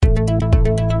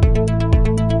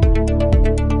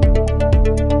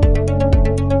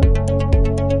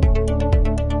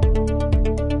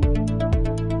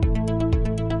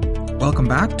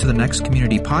to the Next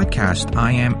Community Podcast.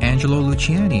 I am Angelo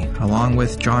Luciani, along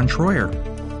with John Troyer.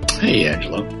 Hey,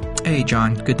 Angelo. Hey,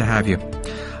 John. Good to have you.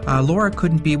 Laura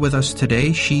couldn't be with us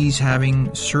today. She's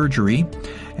having surgery,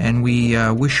 and we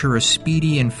wish her a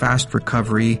speedy and fast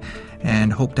recovery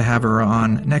and hope to have her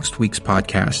on next week's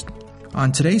podcast.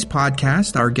 On today's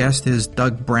podcast, our guest is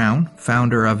Doug Brown,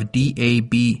 founder of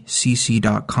DABCC.com,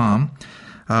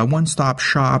 a one-stop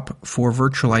shop for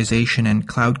virtualization and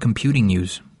cloud computing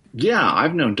news. Yeah,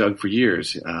 I've known Doug for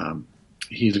years.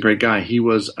 He's a great guy. He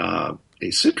was a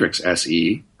Citrix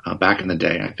SE back in the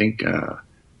day, I think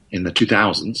in the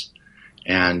 2000s.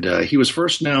 And he was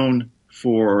first known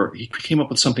for, he came up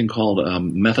with something called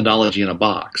methodology in a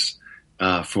box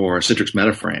for Citrix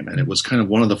Metaframe. And it was kind of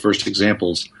one of the first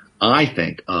examples, I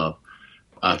think, of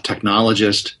a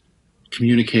technologist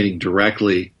communicating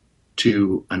directly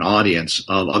to an audience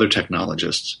of other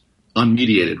technologists,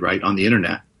 unmediated, right, on the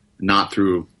internet, not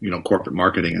through, corporate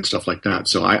marketing and stuff like that.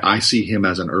 So I see him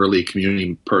as an early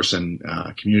community person,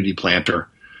 community planter,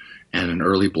 and an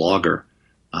early blogger.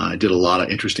 Did a lot of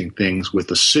interesting things with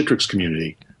the Citrix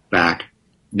community back,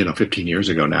 15 years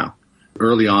ago now.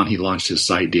 Early on, he launched his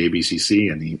site,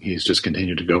 DABCC, and he's just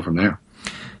continued to go from there.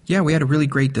 Yeah, we had a really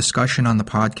great discussion on the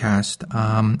podcast.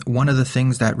 One of the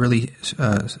things that really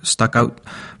stuck out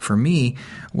for me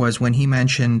was when he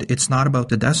mentioned it's not about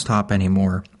the desktop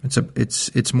anymore.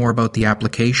 It's more about the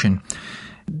application.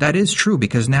 That is true,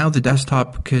 because now the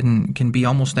desktop can be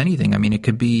almost anything. I mean, it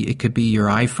could be your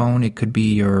iPhone, it could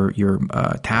be your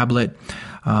tablet.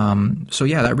 So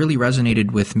yeah, that really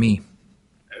resonated with me.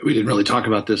 We didn't really talk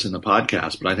about this in the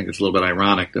podcast, but I think it's a little bit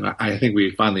ironic that I think we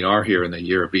finally are here in the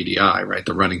year of VDI, right?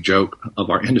 The running joke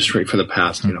of our industry for the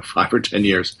past, 5 or 10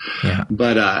 years. Yeah.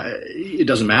 But it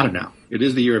doesn't matter now. It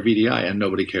is the year of VDI, and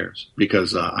nobody cares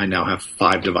because I now have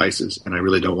 5 devices, and I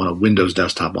really don't want a Windows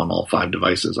desktop on all 5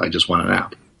 devices. I just want an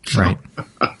app. So. Right.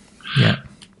 Yeah.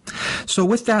 So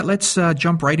with that, let's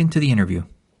jump right into the interview.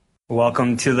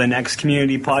 Welcome to the Next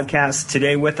Community Podcast.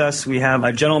 Today with us, we have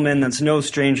a gentleman that's no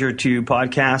stranger to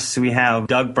podcasts. We have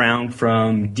Doug Brown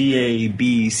from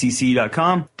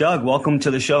DABCC.com. Doug, welcome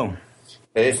to the show.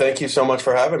 Hey, thank you so much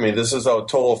for having me. This is a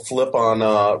total flip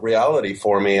on reality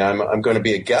for me. I'm going to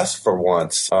be a guest for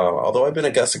once. Although I've been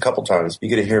a guest a couple times, you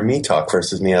get to hear me talk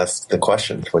versus me ask the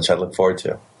question, which I look forward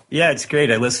to. Yeah, it's great.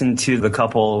 I listened to the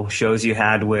couple shows you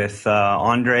had with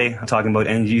Andre talking about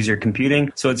end-user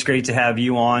computing, so it's great to have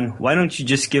you on. Why don't you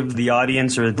just give the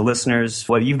audience or the listeners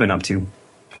what you've been up to?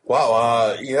 Wow,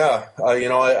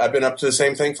 I've been up to the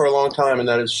same thing for a long time, and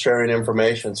that is sharing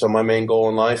information. So my main goal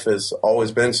in life has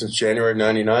always been, since January of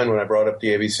 99 when I brought up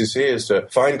the ABCC, is to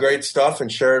find great stuff and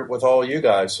share it with all you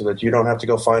guys so that you don't have to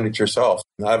go find it yourself.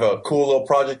 I have a cool little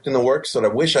project in the works that I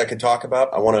wish I could talk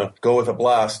about. I want to go with a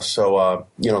blast, so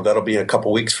that'll be a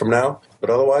couple weeks from now. But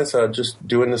otherwise, just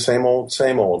doing the same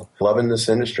old. Loving this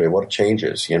industry, what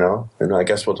changes, and I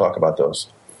guess we'll talk about those.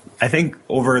 I think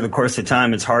over the course of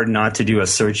time, it's hard not to do a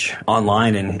search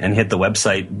online and hit the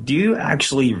website. Do you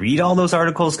actually read all those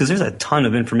articles? Because there's a ton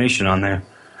of information on there.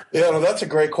 Yeah, that's a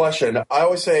great question. I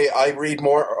always say I read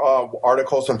more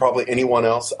articles than probably anyone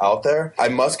else out there. I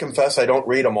must confess I don't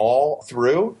read them all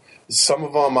through. Some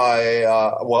of them I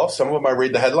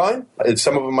read the headline. And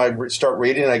some of them I start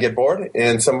reading and I get bored.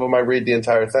 And some of them I read the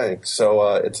entire thing.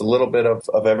 So it's a little bit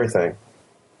of everything.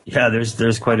 Yeah,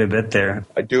 there's quite a bit there.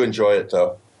 I do enjoy it,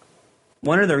 though.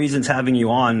 One of the reasons having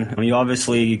you on, you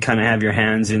obviously kind of have your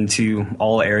hands into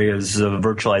all areas of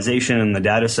virtualization and the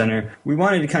data center. We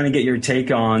wanted to kind of get your take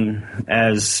on,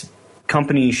 as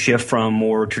companies shift from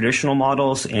more traditional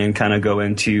models and kind of go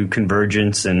into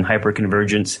convergence and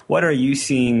hyperconvergence, what are you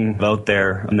seeing out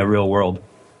there in the real world?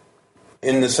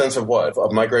 In the sense of what?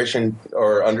 Of migration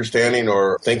or understanding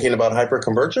or thinking about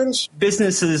hyperconvergence?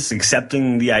 Businesses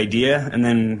accepting the idea and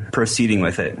then proceeding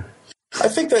with it. I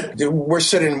think that we're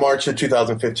sitting in March of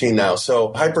 2015 now.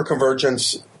 So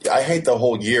hyperconvergence, I hate the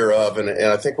whole year of, and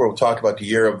I think we'll talk about the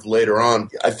year of later on.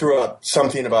 I threw out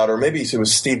something about, or maybe it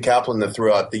was Steve Kaplan that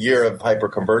threw out the year of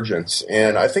hyperconvergence.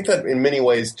 And I think that in many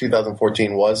ways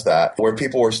 2014 was that, where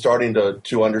people were starting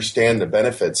to understand the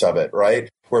benefits of it, right?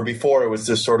 Where before it was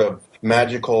this sort of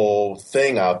magical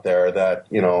thing out there that,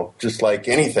 just like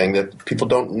anything that people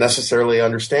don't necessarily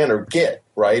understand or get,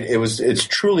 right? It's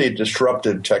truly a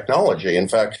disruptive technology. In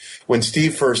fact, when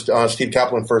Steve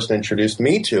Kaplan first introduced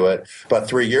me to it about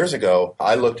 3 years ago,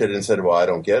 I looked at it and said, well, I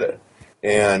don't get it.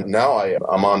 And now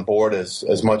I'm on board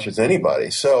as much as anybody.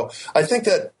 So I think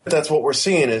that's what we're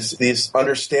seeing is this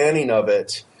understanding of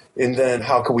it. And then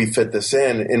how can we fit this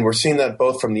in? And we're seeing that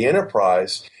both from the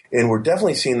enterprise And we're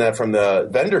definitely seeing that from the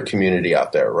vendor community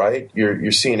out there, right?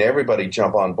 You're seeing everybody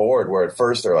jump on board where at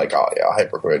first they're like, oh, yeah,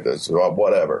 hyperconvergence, this,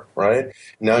 whatever, right?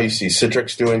 Now you see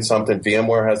Citrix doing something.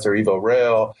 VMware has their Evo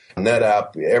Rail,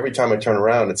 NetApp. Every time I turn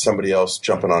around, it's somebody else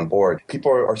jumping on board.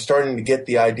 People are starting to get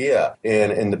the idea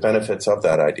and the benefits of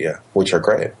that idea, which are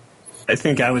great. I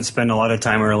think I would spend a lot of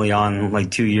time early on,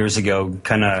 like 2 years ago,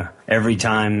 kind of every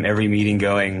meeting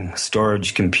going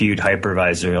storage, compute,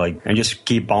 hypervisor, and just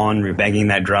keep on banging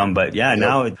that drum. But yeah,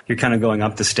 now you're kind of going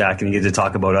up the stack and you get to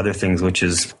talk about other things, which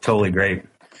is totally great.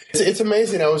 It's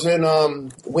amazing. I was in,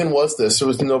 when was this? It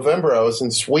was in November. I was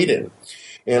in Sweden.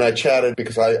 And I chatted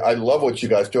because I love what you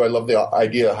guys do. I love the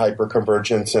idea of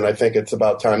hyperconvergence, and I think it's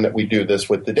about time that we do this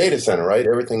with the data center, right?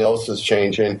 Everything else is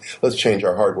changing. Let's change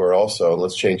our hardware also.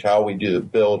 Let's change how we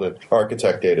build and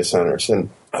architect data centers. And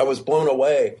I was blown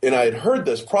away, and I had heard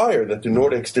this prior, that the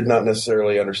Nordics did not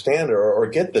necessarily understand or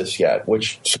get this yet,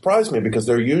 which surprised me because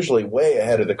they're usually way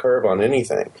ahead of the curve on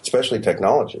anything, especially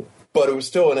technology. But it was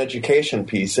still an education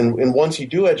piece. And once you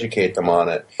do educate them on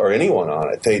it, or anyone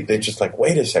on it, they just like,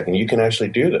 wait a second, you can actually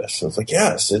do this. And it's like,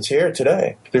 yes, it's here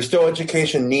today. There's still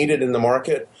education needed in the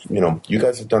market. You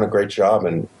guys have done a great job.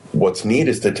 And what's neat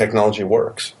is the technology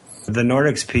works. The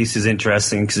Nordics piece is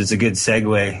interesting because it's a good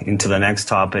segue into the next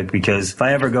topic, because if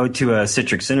I ever go to a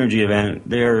Citrix Synergy event,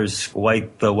 there's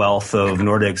quite the wealth of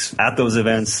Nordics at those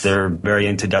events. They're very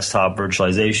into desktop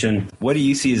virtualization. What do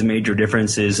you see as major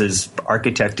differences as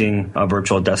architecting a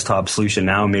virtual desktop solution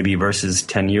now maybe versus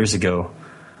 10 years ago?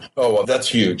 Oh, well, that's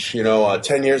huge.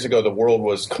 10 years ago, the world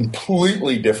was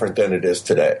completely different than it is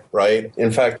today, right?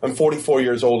 In fact, I'm 44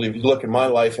 years old. If you look at my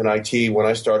life in IT, when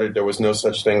I started, there was no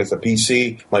such thing as a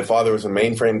PC. My father was a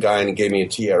mainframe guy, and he gave me a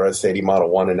TRS-80 Model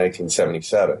 1 in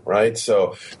 1977, right?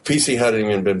 So PC hadn't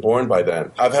even been born by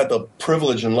then. I've had the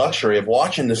privilege and luxury of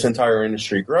watching this entire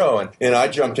industry grow, and I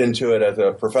jumped into it as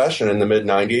a profession in the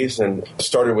mid-90s and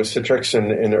started with Citrix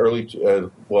in early,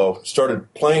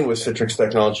 started playing with Citrix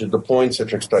technology, deploying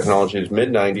Citrix technology in the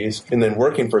mid-90s, and then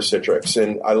working for Citrix.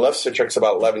 And I left Citrix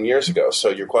about 11 years ago. So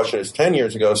your question is 10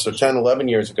 years ago. So 10, 11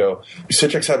 years ago,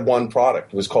 Citrix had one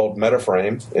product. It was called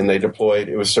MetaFrame, and they deployed,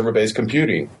 it was server-based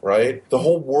computing, right? The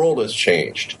whole world has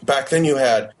changed. Back then you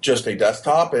had just a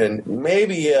desktop and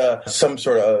maybe some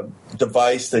sort of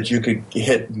device that you could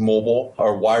hit mobile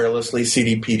or wirelessly.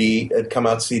 CDPD had come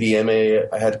out,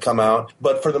 CDMA had come out.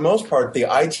 But for the most part, the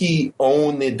IT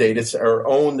owned the data or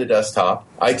owned the desktop.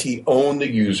 IT owned the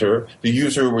user. The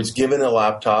user was given a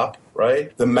laptop,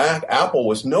 right? The Apple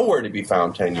was nowhere to be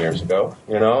found 10 years ago,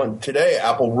 and today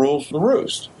Apple rules the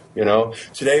roost.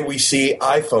 Today we see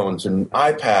iPhones and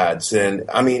iPads, and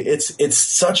I mean, it's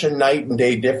such a night and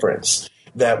day difference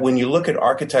that when you look at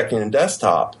architecting and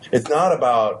desktop, it's not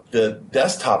about the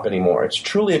desktop anymore. It's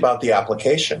truly about the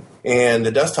application. And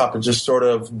the desktop is just sort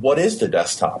of, what is the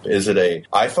desktop? Is it an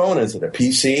iPhone? Is it a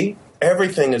PC?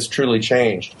 Everything has truly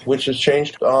changed, which has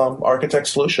changed architect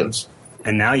solutions.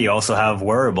 And now you also have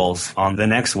wearables on the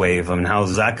next wave. I mean,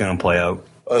 how's that going to play out?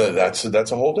 That's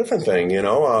a whole different thing,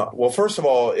 Well, first of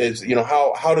all, is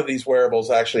how do these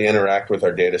wearables actually interact with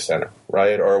our data center,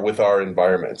 right, or with our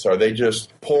environments? Are they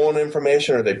just pulling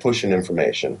information, or are they pushing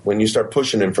information? When you start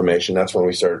pushing information, that's when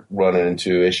we start running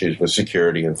into issues with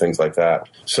security and things like that.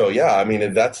 So yeah, I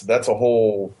mean that's a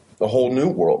whole new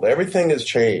world. Everything has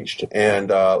changed, and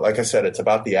like I said, it's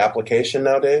about the application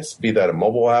nowadays, be that a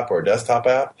mobile app or a desktop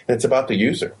app. And it's about the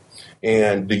user.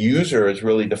 And the user has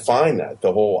really defined that,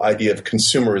 the whole idea of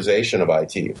consumerization of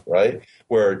IT, right?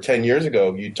 Where 10 years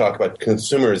ago, you talk about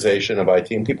consumerization of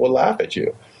IT and people would laugh at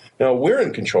you. Now, we're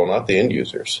in control, not the end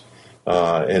users.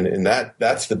 And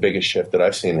that's the biggest shift that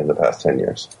I've seen in the past 10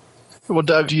 years. Well,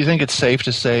 Doug, do you think it's safe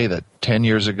to say that 10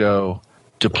 years ago,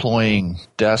 deploying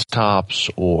desktops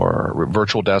or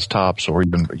virtual desktops or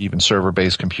even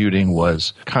server-based computing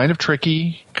was kind of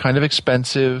tricky, kind of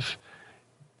expensive,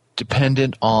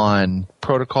 dependent on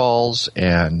protocols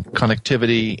and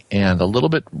connectivity, and a little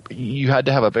bit, you had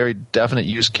to have a very definite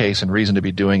use case and reason to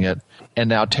be doing it. And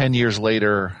now 10 years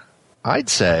later, I'd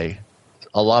say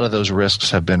a lot of those risks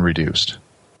have been reduced.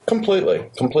 Completely.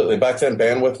 Back then,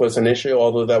 bandwidth was an issue,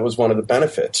 although that was one of the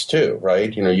benefits too,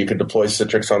 right? You could deploy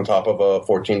Citrix on top of a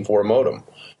 14.4 modem.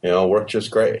 Worked just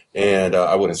great. And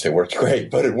I wouldn't say worked great,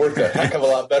 but it worked a heck of a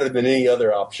lot better than any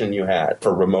other option you had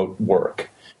for remote work.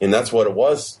 And that's what it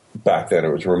was back then. It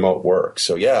was remote work.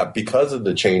 So yeah, because of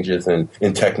the changes in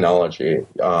technology,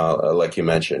 like you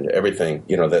mentioned, everything,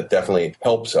 that definitely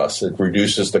helps us. It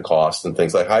reduces the cost and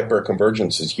things like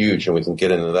hyperconvergence is huge, and we can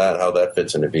get into that, how that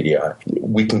fits into VDI.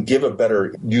 We can give a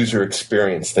better user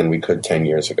experience than we could 10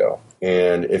 years ago.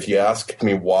 And if you ask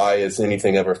me why has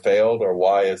anything ever failed, or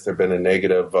why has there been a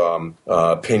negative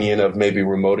opinion of maybe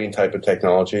remoting type of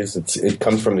technologies, it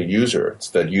comes from the user. It's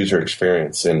that user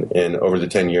experience. And over the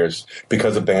 10 years,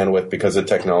 because of bandwidth, because of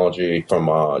technology, from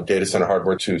data center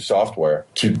hardware to software,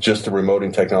 to just the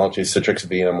remoting technology, Citrix,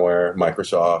 VMware,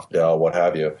 Microsoft, Dell, what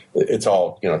have you, it's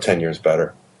all 10 years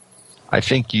better. I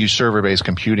think you server-based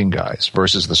computing guys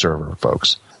versus the server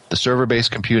folks. The server-based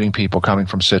computing people coming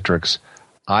from Citrix,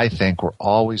 I think, were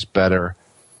always better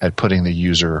at putting the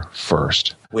user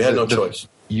first. We had no choice.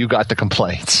 You got the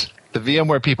complaints. The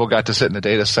VMware people got to sit in the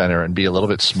data center and be a little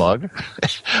bit smug,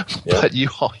 but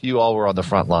you all were on the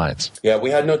front lines. Yeah, we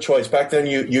had no choice. Back then,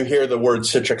 you hear the word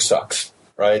Citrix sucks,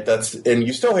 right? And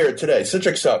you still hear it today.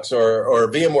 Citrix sucks,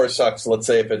 or VMware sucks. Let's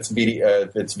say if it's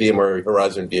VMware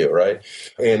Horizon View, right?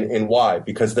 And why?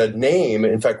 Because the name.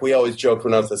 In fact, we always joked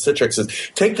when I was at Citrix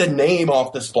is take the name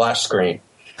off the splash screen.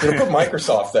 Put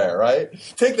Microsoft there, right?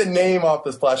 Take the name off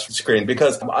the splash screen,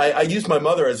 because I used my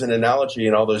mother as an analogy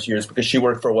in all those years because she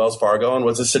worked for Wells Fargo and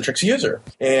was a Citrix user.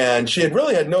 And she had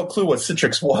really had no clue what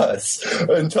Citrix was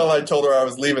until I told her I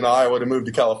was leaving Iowa to move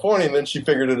to California. And then she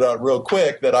figured it out real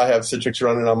quick that I have Citrix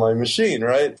running on my machine,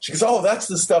 right? She goes, oh, that's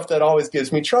the stuff that always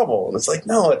gives me trouble. And it's like,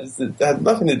 no, it had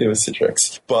nothing to do with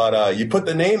Citrix. But you put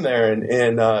the name there,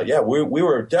 and we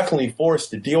were definitely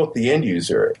forced to deal with the end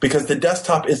user, because the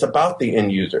desktop is about the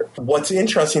end user. What's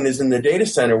interesting is in the data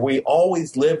center, we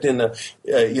always lived in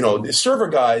the server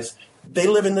guys, they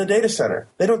live in the data center.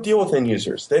 They don't deal with end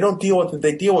users. They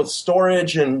deal with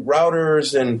storage and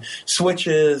routers and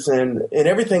switches and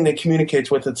everything that communicates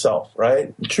with itself,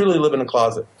 right? You truly live in a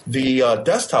closet. The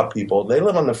desktop people, they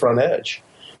live on the front edge.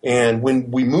 And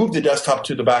when we move the desktop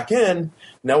to the back end,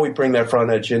 now we bring that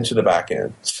front edge into the back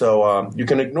end. So you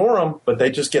can ignore them, but they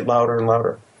just get louder and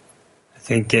louder. I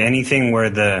think anything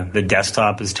where the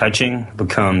desktop is touching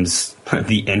becomes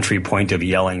the entry point of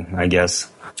yelling, I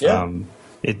guess. Yeah.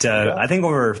 I think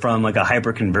we're from like a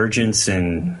hyperconvergence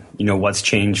and, what's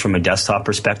changed from a desktop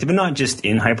perspective, and not just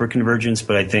in hyperconvergence,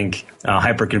 but I think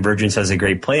hyperconvergence has a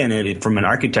great play in it. From an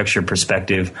architecture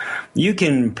perspective, you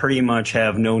can pretty much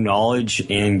have no knowledge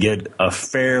and get a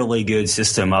fairly good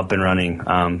system up and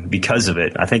running because of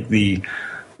it. I think the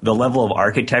level of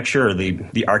architecture, or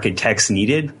the architects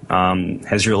needed,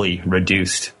 has really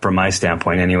reduced from my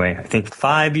standpoint anyway. I think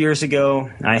 5 years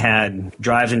ago, I had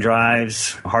drives and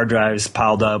drives, hard drives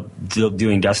piled up,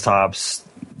 doing desktops,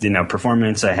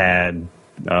 performance. I had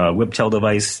a whiptail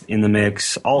device in the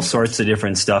mix, all sorts of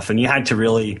different stuff. And you had to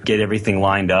really get everything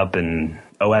lined up, and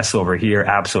OS over here,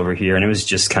 apps over here. And it was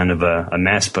just kind of a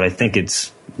mess. But I think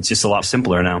it's just a lot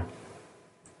simpler now.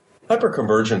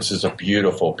 Hyperconvergence is a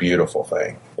beautiful, beautiful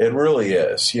thing. It really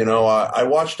is. I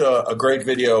watched a great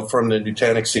video from the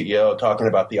Nutanix CEO talking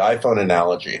about the iPhone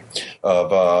analogy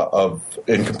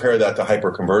and compare that to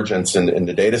hyperconvergence in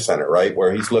the data center, right?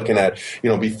 Where he's looking at,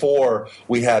 before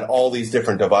we had all these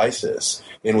different devices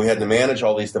and we had to manage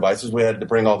all these devices, we had to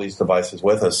bring all these devices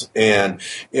with us. And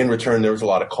in return, there was a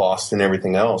lot of cost and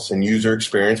everything else, and user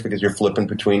experience, because you're flipping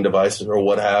between devices or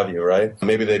what have you, right?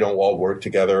 Maybe they don't all work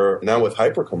together. Now with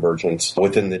hyperconvergence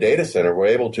within the data center, we're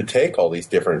able to take all these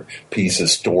different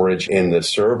pieces, storage in the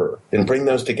server, and bring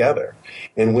those together.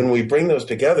 And when we bring those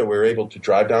together, we're able to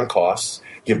drive down costs,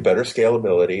 give better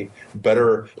scalability,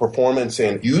 better performance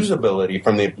and usability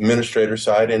from the administrator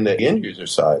side and the end user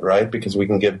side, right? Because we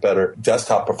can give better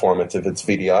desktop performance if it's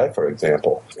VDI, for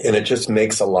example. And it just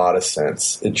makes a lot of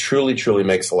sense. It truly, truly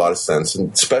makes a lot of sense,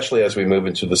 and especially as we move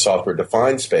into the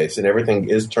software-defined space and everything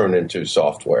is turned into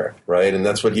software, right? And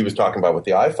that's what he was talking about with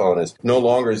the iPhone, is no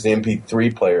longer is the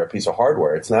MP3 player a piece of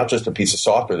hardware. It's now just a piece of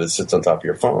software that sits on top of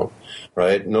your phone,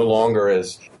 right? No longer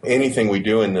is anything we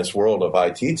do in this world of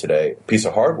IT today a piece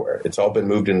of hardware. It's all been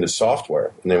moved into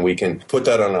software. And then we can put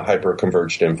that on a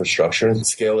hyper-converged infrastructure and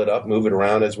scale it up, move it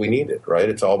around as we need it, right?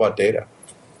 It's all about data.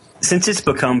 Since it's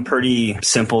become pretty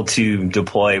simple to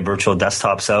deploy virtual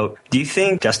desktops out, do you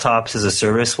think desktops as a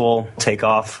service will take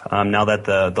off now that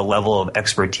the level of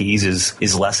expertise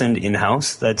is lessened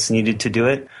in-house that's needed to do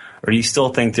it? Or do you still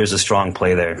think there's a strong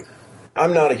play there?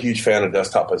 I'm not a huge fan of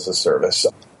desktop as a service.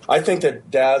 I think that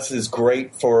DAS is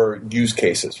great for use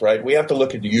cases, right? We have to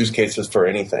look at the use cases for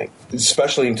anything,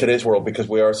 especially in today's world, because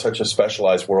we are such a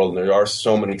specialized world and there are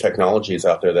so many technologies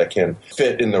out there that can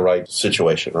fit in the right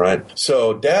situation, right?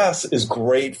 So DAS is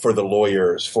great for the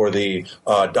lawyers, for the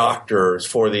doctors,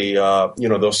 for the,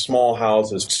 those small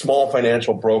houses, small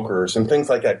financial brokers and things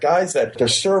like that. Guys that their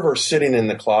server sitting in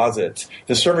the closet,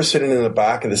 the server sitting in the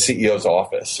back of the CEO's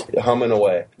office, humming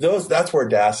away. That's where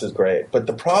DAS is great. But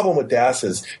the problem with DAS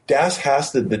is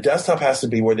the desktop has to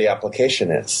be where the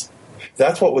application is.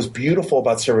 That's what was beautiful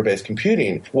about server-based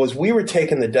computing was we were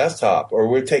taking the desktop or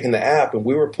we were taking the app and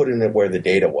we were putting it where the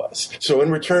data was. So in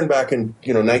return, back in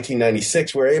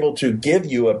 1996, we were able to give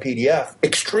you a PDF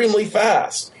extremely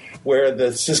fast. Where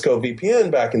the Cisco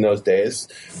VPN back in those days,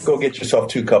 go get yourself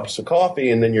 2 cups of coffee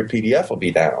and then your PDF will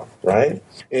be down, right?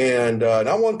 And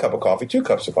not 1 cup of coffee, 2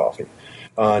 cups of coffee.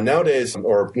 Nowadays,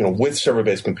 with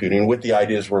server-based computing, with the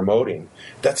ideas of remoting,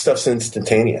 that stuff's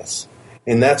instantaneous.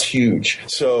 And that's huge.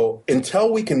 So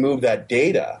until we can move that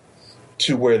data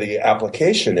to where the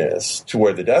application is, to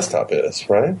where the desktop is,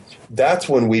 right? That's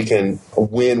when we can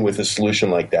win with a solution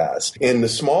like DAS. And the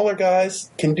smaller guys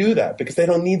can do that because they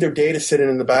don't need their data sitting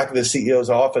in the back of the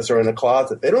CEO's office or in a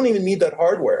closet. They don't even need that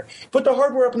hardware. Put the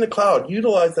hardware up in the cloud.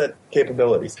 Utilize that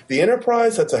capabilities. The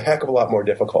enterprise, that's a heck of a lot more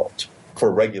difficult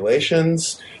for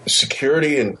regulations,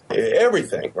 security, and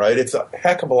everything, right? It's a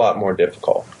heck of a lot more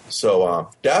difficult. So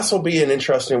DAS will be an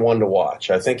interesting one to watch.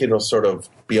 I think it'll sort of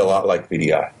be a lot like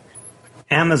VDI.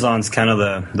 Amazon's kind of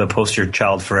the poster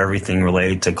child for everything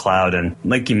related to cloud. And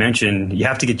like you mentioned, you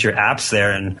have to get your apps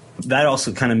there. And that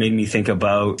also kind of made me think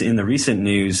about, in the recent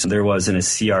news, there was in a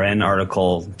CRN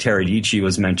article, Teradici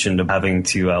was mentioned of having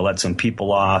to let some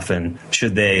people off and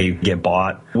should they get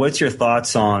bought. What's your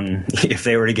thoughts on if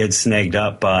they were to get snagged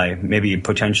up by maybe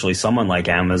potentially someone like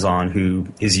Amazon who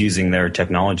is using their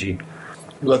technology?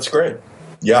 That's great.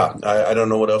 Yeah, I don't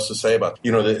know what else to say about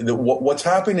it. What's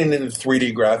happening in the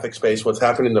 3D graphic space, what's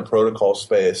happening in the protocol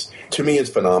space, to me is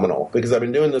phenomenal because I've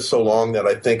been doing this so long that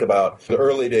I think about the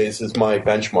early days as my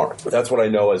benchmark. That's what I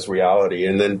know as reality.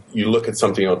 And then you look at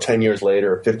something 10 years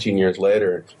later, 15 years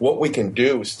later, what we can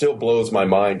do still blows my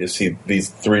mind to see these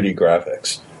 3D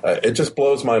graphics. It just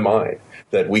blows my mind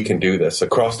that we can do this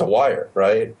across the wire,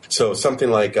 right? So something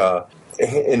like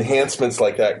enhancements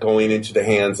like that going into the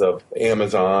hands of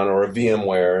Amazon or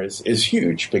VMware is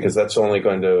huge because that's only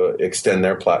going to extend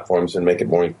their platforms and make it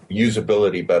more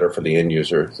usability better for the end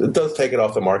user. It does take it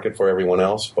off the market for everyone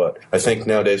else, but I think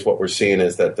nowadays what we're seeing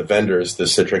is that the vendors, the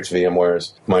Citrix,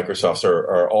 VMwares, Microsofts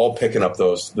are all picking up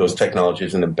those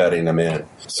technologies and embedding them in.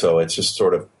 So it's just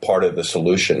sort of part of the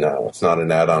solution now. It's not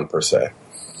an add-on per se.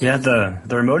 Yeah, the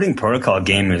remoting protocol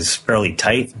game is fairly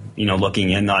tight, looking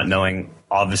in, not knowing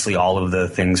obviously all of the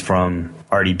things from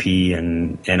RDP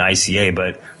and ICA,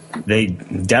 but they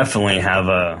definitely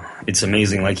have it's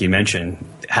amazing, like you mentioned,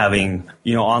 having,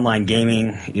 online gaming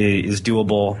is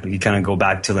doable. You kind of go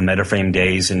back to the Metaframe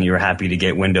days and you're happy to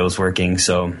get Windows working.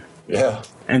 So, yeah.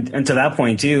 And to that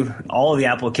point too, all of the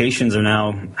applications are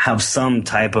now have some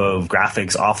type of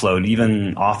graphics offload.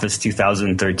 Even Office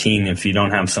 2013, if you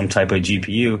don't have some type of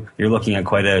GPU, you're looking at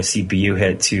quite a CPU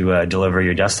hit to deliver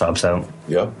your desktops out.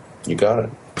 Yep. You got it.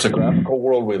 It's a graphical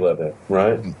world we live in,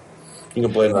 right? You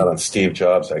can blame that on Steve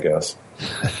Jobs, I guess.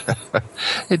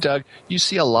 Hey, Doug, you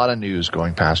see a lot of news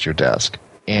going past your desk,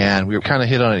 and we kind of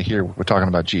hit on it here. We're talking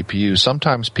about GPUs.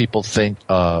 Sometimes people think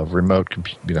of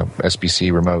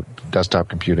SBC, remote desktop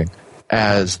computing,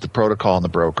 as the protocol and the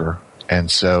broker,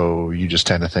 and so you just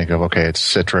tend to think of, okay, it's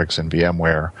Citrix and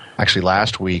VMware. Actually,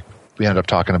 last week, we ended up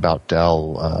talking about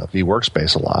Dell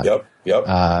vWorkspace a lot. Yep.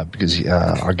 Because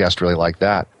our guest really liked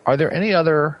that. Are there any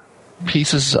other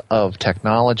pieces of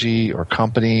technology or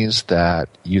companies that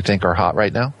you think are hot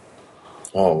right now?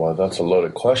 Oh, well, that's a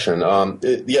loaded question.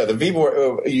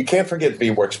 The you can't forget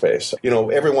vWorkspace.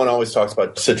 Everyone always talks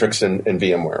about Citrix and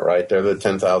VMware, right? They're the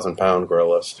 10,000-pound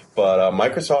gorillas. But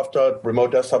Microsoft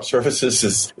Remote Desktop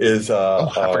Services is I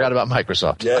forgot about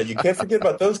Microsoft. Yeah, you can't forget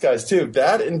about those guys, too.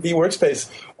 That and vWorkspace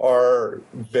are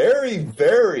very,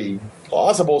 very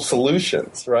plausible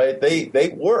solutions, right?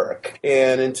 They work.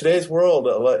 And in today's world,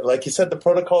 like you said, the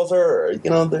protocols are,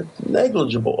 they're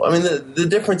negligible. I mean, the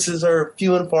differences are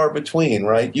few and far between,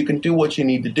 right? You can do what you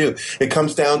need to do. It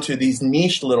comes down to these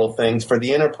niche little things for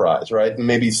the enterprise, right?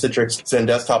 Maybe Citrix Zen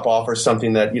Desktop offers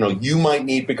something that, you might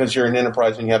need because you're an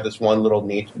enterprise and you have this one little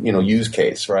niche, use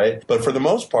case, right? But for the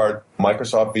most part,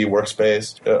 Microsoft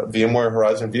vWorkspace, VMware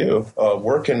Horizon View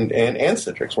work and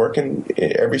Citrix work in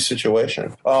every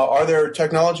situation. Are there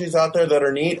technologies out there that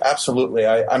are neat? Absolutely.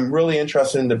 I'm really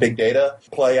interested in the big data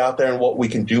play out there and what we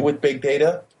can do with big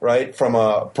data. right, from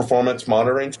a performance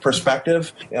monitoring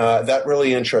perspective. That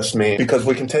really interests me because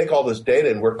we can take all this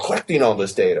data and we're collecting all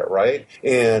this data, right?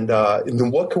 And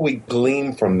then what can we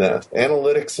glean from this?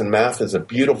 Analytics and math is a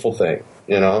beautiful thing.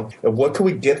 What can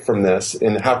we get from this,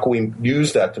 and how can we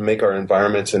use that to make our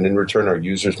environments and in return our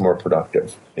users more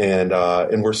productive? And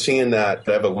we're seeing that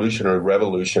evolution or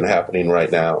revolution happening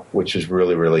right now, which is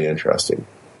really, really interesting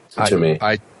to me.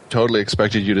 I totally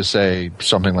expected you to say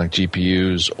something like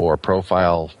GPUs or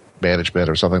profile management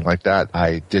or something like that.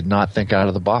 I did not think out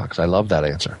of the box. I love that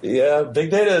answer. Yeah,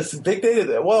 big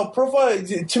data. Well, profile,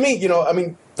 to me,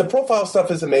 the profile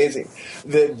stuff is amazing.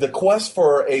 The quest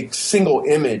for a single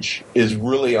image is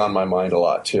really on my mind a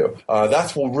lot too.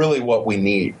 That's really what we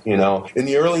need. In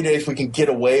the early days, we can get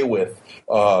away with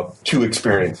two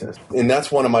experiences, and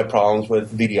that's one of my problems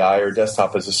with VDI or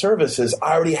desktop as a service. Is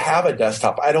I already have a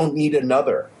desktop. I don't need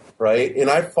another. Right? And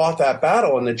I fought that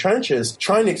battle in the trenches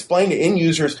trying to explain to end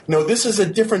users, no, this is a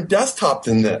different desktop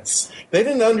than this. They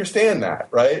didn't understand that,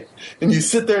 right? And you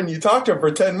sit there and you talk to them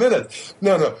for 10 minutes.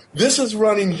 No, this is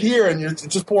running here and you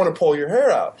just want to pull your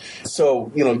hair out.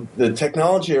 So, the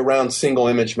technology around single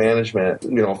image management,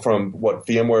 from what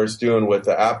VMware is doing with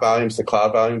the App Volumes, the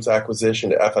Cloud Volumes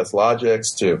acquisition, to FS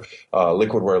Logics, to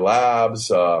Liquidware Labs,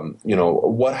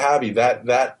 what have you,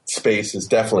 that space is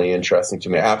definitely interesting to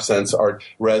me. AppSense, our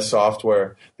Res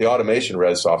software, the automation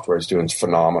Res software is doing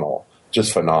phenomenal,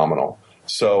 just phenomenal.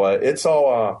 So it's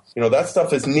all, that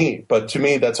stuff is neat. But to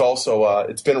me, that's also,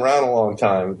 it's been around a long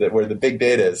time, where the big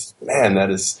data is, man, that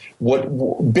is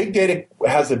what big data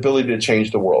has the ability to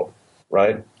change the world,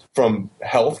 right? From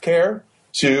healthcare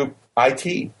to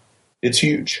IT. It's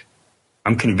huge.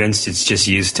 I'm convinced it's just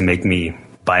used to make me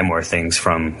buy more things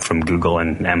from Google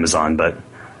and Amazon, but...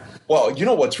 Well,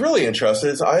 what's really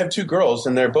interesting is I have two girls,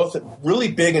 and they're both really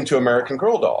big into American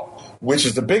Girl doll, which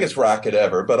is the biggest racket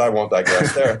ever, but I won't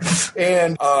digress there.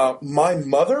 And my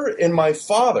mother and my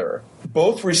father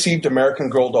both received American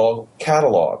Girl doll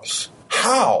catalogs.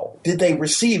 How did they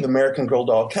receive American Girl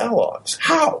doll catalogs?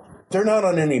 How? They're not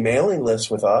on any mailing list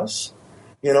with us,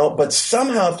 but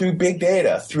somehow through big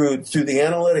data, through the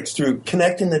analytics, through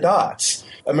connecting the dots,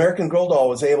 American Girl doll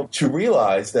was able to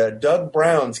realize that Doug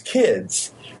Brown's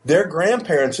kids, their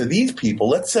grandparents are these people.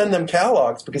 Let's send them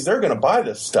catalogs because they're going to buy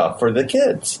this stuff for the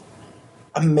kids.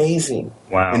 Amazing.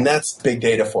 Wow. And that's big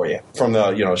data for you from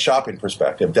the shopping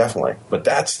perspective, definitely. But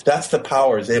that's the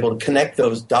power, is able to connect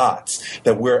those dots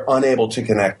that we're unable to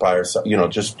connect by ourselves,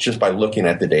 just by looking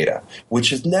at the data,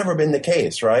 which has never been the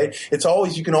case, right?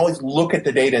 You can always look at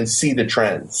the data and see the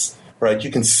trends. Right,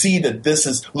 you can see that this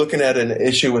is looking at an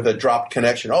issue with a dropped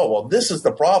connection. Oh, well, this is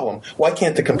the problem. Why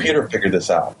can't the computer figure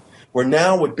this out? Where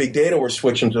now with big data, we're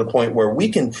switching to the point where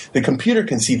the computer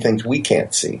can see things we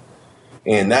can't see.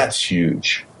 And that's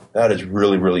huge. That is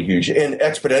really, really huge and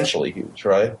exponentially huge,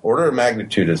 right? Order of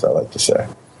magnitude, as I like to say.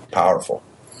 Powerful.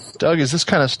 Doug, is this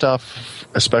kind of stuff,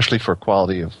 especially for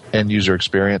quality of end user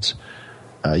experience,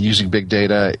 using big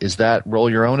data, is that roll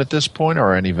your own at this point,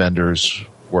 or are any vendors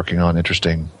working on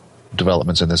interesting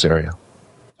developments in this area?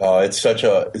 Big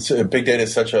data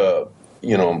is such a,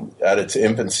 at its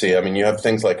infancy. I mean, you have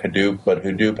things like Hadoop, but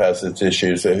Hadoop has its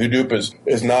issues. Hadoop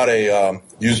is not a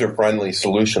user-friendly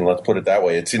solution, let's put it that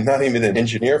way. It's not even an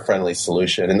engineer-friendly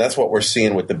solution. And that's what we're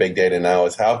seeing with the big data now,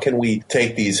 is how can we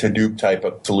take these Hadoop type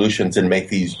of solutions and make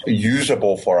these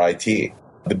usable for IT?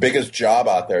 The biggest job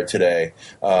out there today,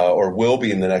 or will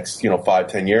be in the next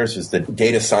 5-10 years, is the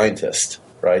data scientist.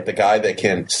 Right, the guy that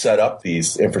can set up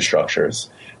these infrastructures,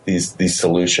 these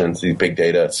solutions, these big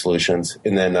data solutions,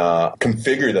 and then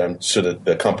configure them so that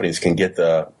the companies can get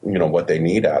what they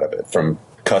need out of it, from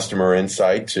customer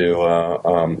insight to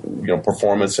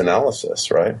performance analysis.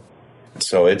 Right,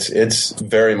 so it's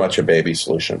very much a baby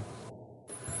solution.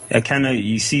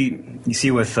 You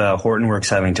see with Hortonworks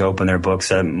having to open their books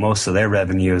that most of their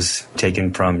revenue is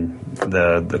taken from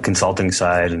the consulting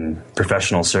side and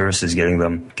professional services,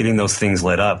 getting those things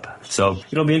lit up. So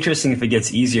it'll be interesting if it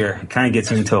gets easier. It kind of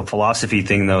gets into a philosophy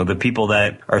thing, though. The people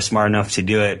that are smart enough to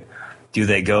do it, do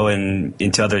they go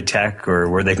into other tech or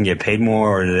where they can get paid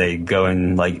more, or do they go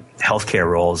in like healthcare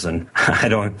roles? And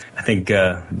I think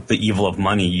the evil of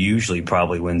money usually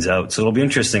probably wins out. So it'll be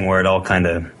interesting where it all kind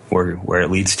of where it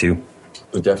leads to.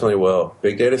 It definitely will.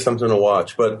 Big data is something to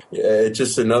watch, but it's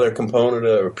just another component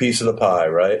or a piece of the pie,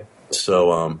 right?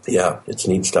 So it's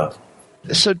neat stuff.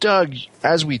 So Doug,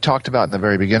 as we talked about in the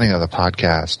very beginning of the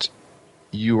podcast,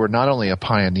 you were not only a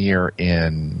pioneer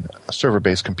in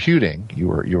server-based computing, you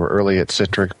were early at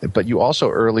Citrix, but you also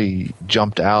early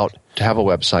jumped out to have a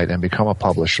website and become a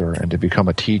publisher and to become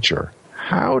a teacher.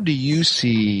 How do you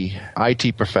see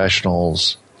IT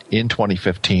professionals in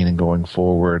 2015 and going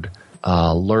forward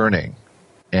learning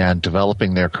and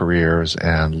developing their careers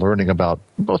and learning about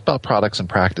both about products and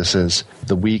practices.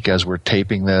 The week as we're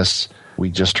taping this, we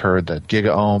just heard that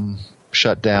GigaOM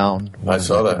shut down. I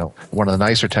saw that. One of the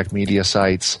nicer tech media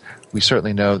sites. We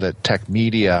certainly know that tech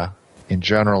media in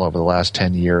general over the last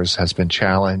 10 years has been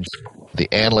challenged. The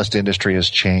analyst industry has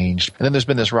changed. And then there's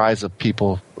been this rise of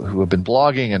people who have been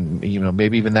blogging, and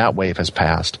maybe even that wave has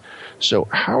passed. So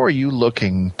how are you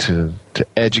looking to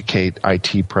educate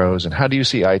IT pros, and how do you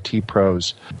see IT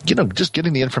pros, just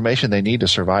getting the information they need to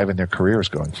survive in their careers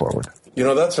going forward?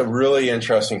 That's a really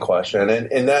interesting question.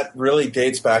 And that really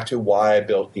dates back to why I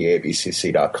built the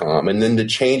ABCC.com. And then the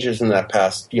changes in that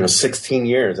past, 16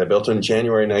 years. I built it in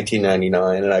January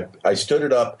 1999, and I stood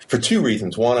it up for two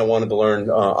reasons. One, I wanted to learn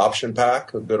Option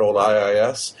Pack, good old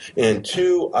IIS. And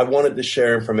two, I wanted to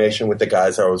share information with the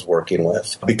guys I was working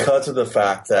with because of the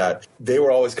fact that they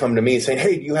were always coming to me saying,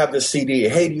 hey, do you have this CD?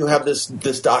 Hey, do you have this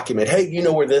document? Hey, you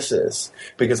know where this is?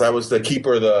 Because I was the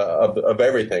keeper of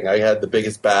everything. I had the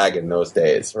biggest bag in those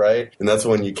days, right? And that's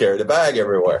when you carried a bag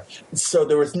everywhere. So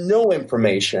there was no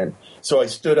information. So I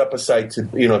stood up a site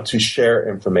to share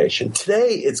information.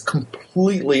 Today, it's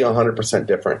completely 100%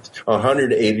 different,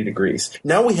 180 degrees.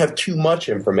 Now we have too much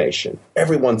information.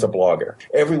 Everyone's a blogger.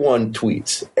 Everyone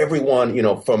tweets. Everyone,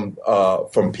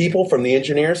 from people, from the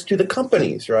engineers to the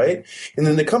companies, right? And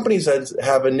then the companies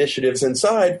have initiatives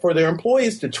inside for their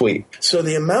employees to tweet. So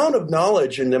the amount of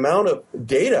knowledge and the amount of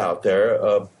data out there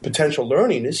of potential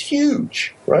learning is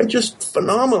huge, right? Just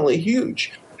phenomenally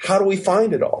huge. How do we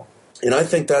find it all? And I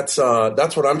think that's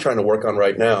what I'm trying to work on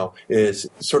right now is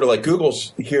sort of like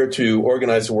Google's here to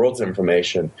organize the world's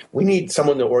information. We need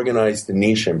someone to organize the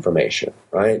niche information,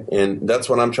 right? And that's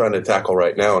what I'm trying to tackle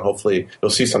right now. And hopefully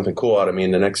you'll see something cool out of me in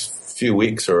the next few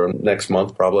weeks or next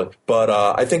month probably. But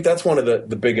I think that's one of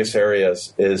the biggest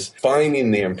areas is finding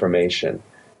the information.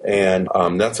 And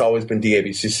that's always been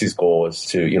DABCC's goal is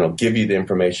to, give you the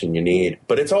information you need.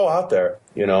 But it's all out there,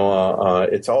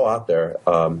 it's all out there.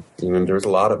 There's a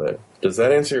lot of it. Does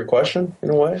that answer your question in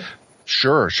a way?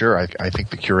 Sure. I think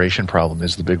the curation problem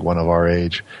is the big one of our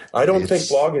age. I don't think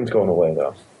blogging's going away,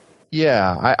 though.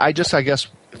 Yeah, I guess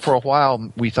for a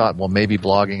while we thought, well, maybe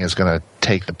blogging is going to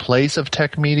take the place of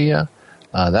tech media.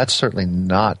 That's certainly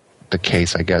not the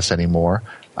case, I guess, anymore.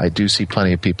 I do see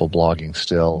plenty of people blogging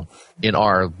still in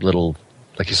our little,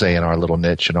 like you say, in our little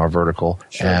niche, in our vertical.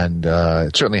 Sure. And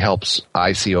it certainly helps.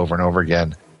 I see over and over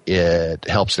again. It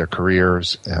helps their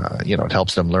careers. It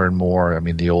helps them learn more. I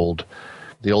mean, the old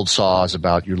saws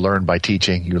about you learn by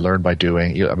teaching, you learn by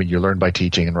doing. You learn by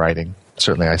teaching and writing.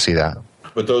 Certainly, I see that.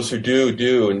 But those who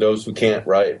do, and those who can't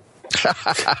write.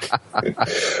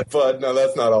 But no,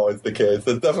 that's not always the case.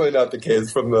 That's definitely not the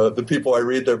case from the people I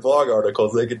read their blog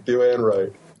articles. They can do and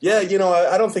write. Yeah,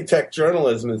 I don't think tech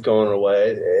journalism is going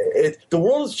away. The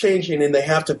world is changing, and they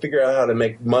have to figure out how to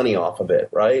make money off of it,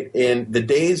 right? And the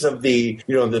days of the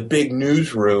big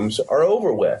newsrooms are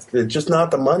over with. It's just not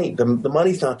the money. The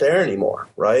money's not there anymore,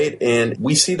 right? And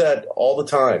we see that all the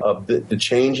time of the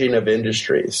changing of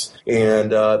industries.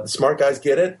 And the smart guys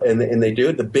get it, and they do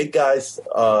it. The big guys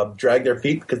drag their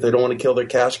feet because they don't want to kill their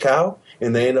cash cow.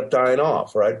 And they end up dying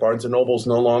off, right? Barnes & Noble's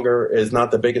no longer is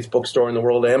not the biggest bookstore in the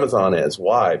world. Amazon is.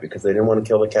 Why? Because they didn't want to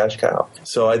kill the cash cow.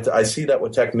 So I see that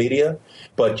with tech media,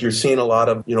 but you're seeing a lot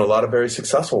of very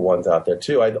successful ones out there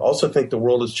too. I also think the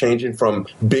world is changing from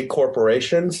big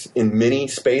corporations in many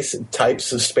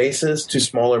types of spaces to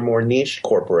smaller, more niche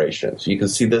corporations. You can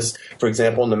see this, for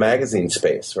example, in the magazine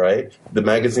space, right? The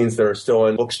magazines that are still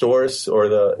in bookstores are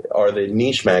the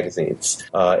niche magazines,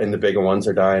 and the bigger ones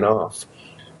are dying off.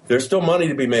 There's still money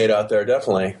to be made out there,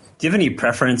 definitely. Do you have any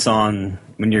preference on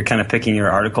when you're kind of picking your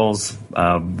articles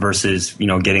versus,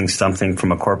 getting something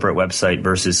from a corporate website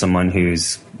versus someone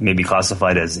who's maybe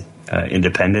classified as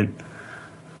independent?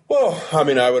 Well,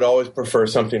 I would always prefer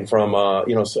something from,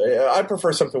 I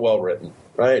prefer something well written,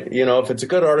 right? If it's a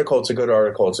good article, it's a good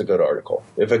article, it's a good article.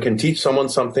 If it can teach someone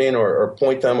something or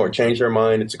point them or change their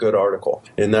mind, it's a good article.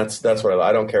 And that's what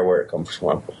I don't care where it comes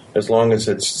from, as long as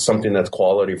it's something that's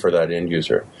quality for that end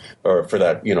user or for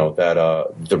that,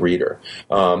 the reader.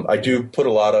 I do put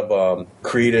a lot of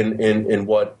creed in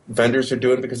what vendors are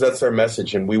doing because that's their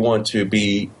message, and we want to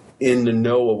be in the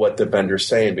know of what the vendor's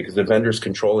saying because the vendor's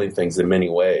controlling things in many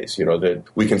ways. That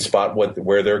we can spot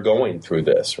where they're going through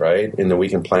this, right? And then we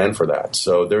can plan for that.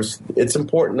 So it's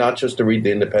important not just to read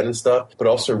the independent stuff, but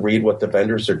also read what the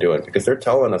vendors are doing because they're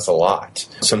telling us a lot.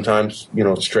 Sometimes,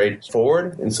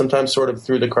 straightforward and sometimes sort of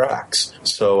through the cracks.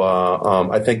 So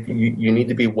I think you need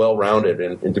to be well-rounded,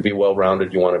 and to be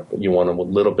well-rounded, you want a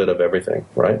little bit of everything,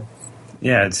 right?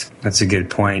 Yeah, that's a good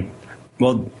point.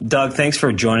 Well, Doug, thanks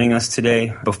for joining us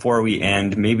today. Before we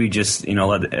end, maybe just,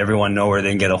 let everyone know where they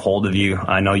can get a hold of you.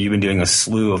 I know you've been doing a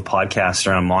slew of podcasts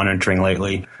around monitoring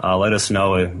lately. Let us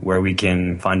know where we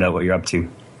can find out what you're up to.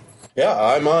 Yeah,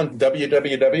 I'm on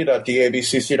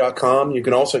www.dabcc.com. You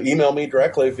can also email me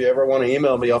directly if you ever want to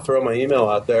email me. I'll throw my email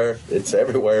out there. It's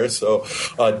everywhere. So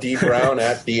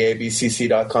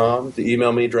dbrown@dabcc.com to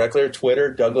email me directly, or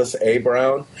Twitter, Douglas A.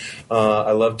 Brown.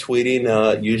 I love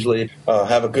tweeting. Usually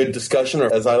have a good discussion, or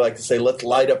as I like to say, let's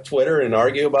light up Twitter and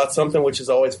argue about something, which is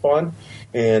always fun.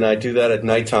 And I do that at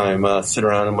nighttime, sit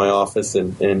around in my office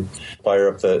and fire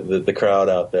up the crowd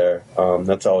out there.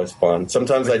 That's always fun.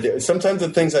 Sometimes I do. Sometimes the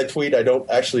things I tweet I don't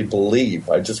actually believe.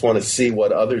 I just want to see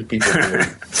what other people do.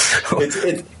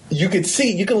 You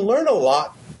can learn a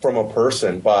lot from a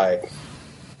person by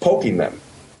poking them.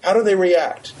 How do they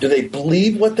react? Do they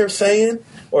believe what they're saying,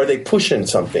 or are they pushing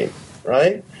something,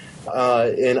 right?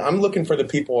 And I'm looking for the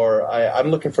people, I'm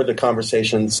looking for the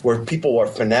conversations where people are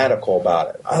fanatical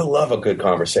about it. I love a good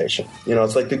conversation.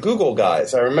 It's like the Google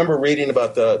guys. I remember reading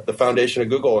about the foundation of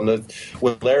Google, and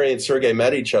when Larry and Sergey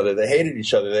met each other, they hated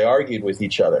each other. They argued with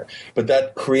each other. But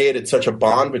that created such a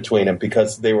bond between them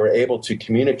because they were able to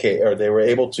communicate, or they were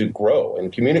able to grow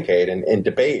and communicate and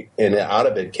debate. And out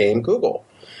of it came Google.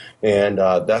 And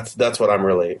that's what I'm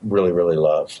really, really, really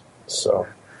love. So.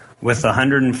 With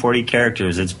 140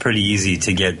 characters, it's pretty easy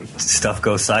to get stuff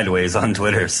go sideways on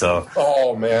Twitter. So,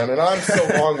 oh man, and I'm so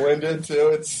long-winded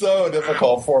too. It's so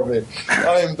difficult for me.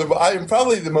 I am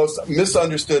probably the most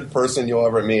misunderstood person you'll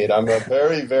ever meet. I'm a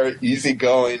very, very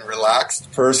easygoing,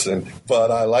 relaxed person, but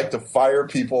I like to fire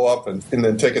people up and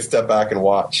then take a step back and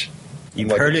watch. You've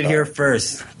heard it here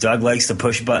first. Doug likes to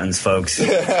push buttons, folks.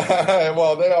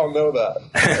 Well, they all know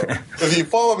that. So, if you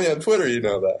follow me on Twitter, you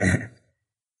know that.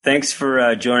 Thanks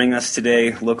for joining us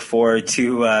today. Look forward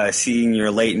to seeing your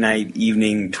late night,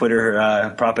 evening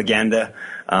Twitter propaganda.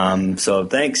 So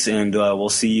thanks, and we'll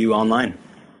see you online.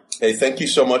 Hey, thank you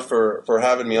so much for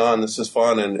having me on. This is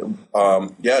fun, and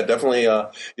definitely.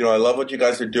 I love what you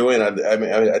guys are doing.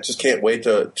 I just can't wait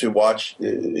to watch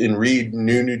and read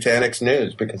new Nutanix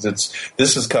news, because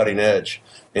this is cutting edge,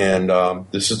 and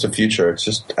this is the future. It's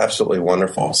just absolutely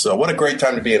wonderful. So, what a great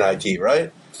time to be in IT,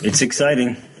 right? It's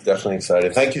exciting. Definitely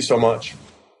excited. Thank you so much.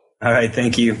 All right.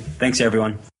 Thank you. Thanks,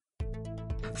 everyone.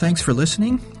 Thanks for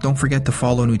listening. Don't forget to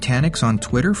follow Nutanix on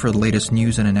Twitter for the latest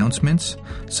news and announcements.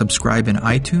 Subscribe in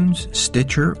iTunes,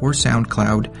 Stitcher, or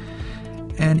SoundCloud.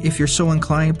 And if you're so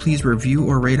inclined, please review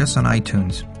or rate us on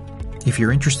iTunes. If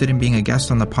you're interested in being a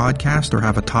guest on the podcast or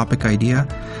have a topic idea,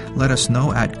 let us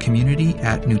know at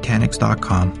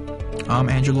community@nutanix.com. I'm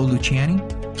Angelo Luciani.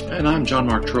 And I'm John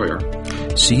Mark Troyer.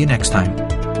 See you next time.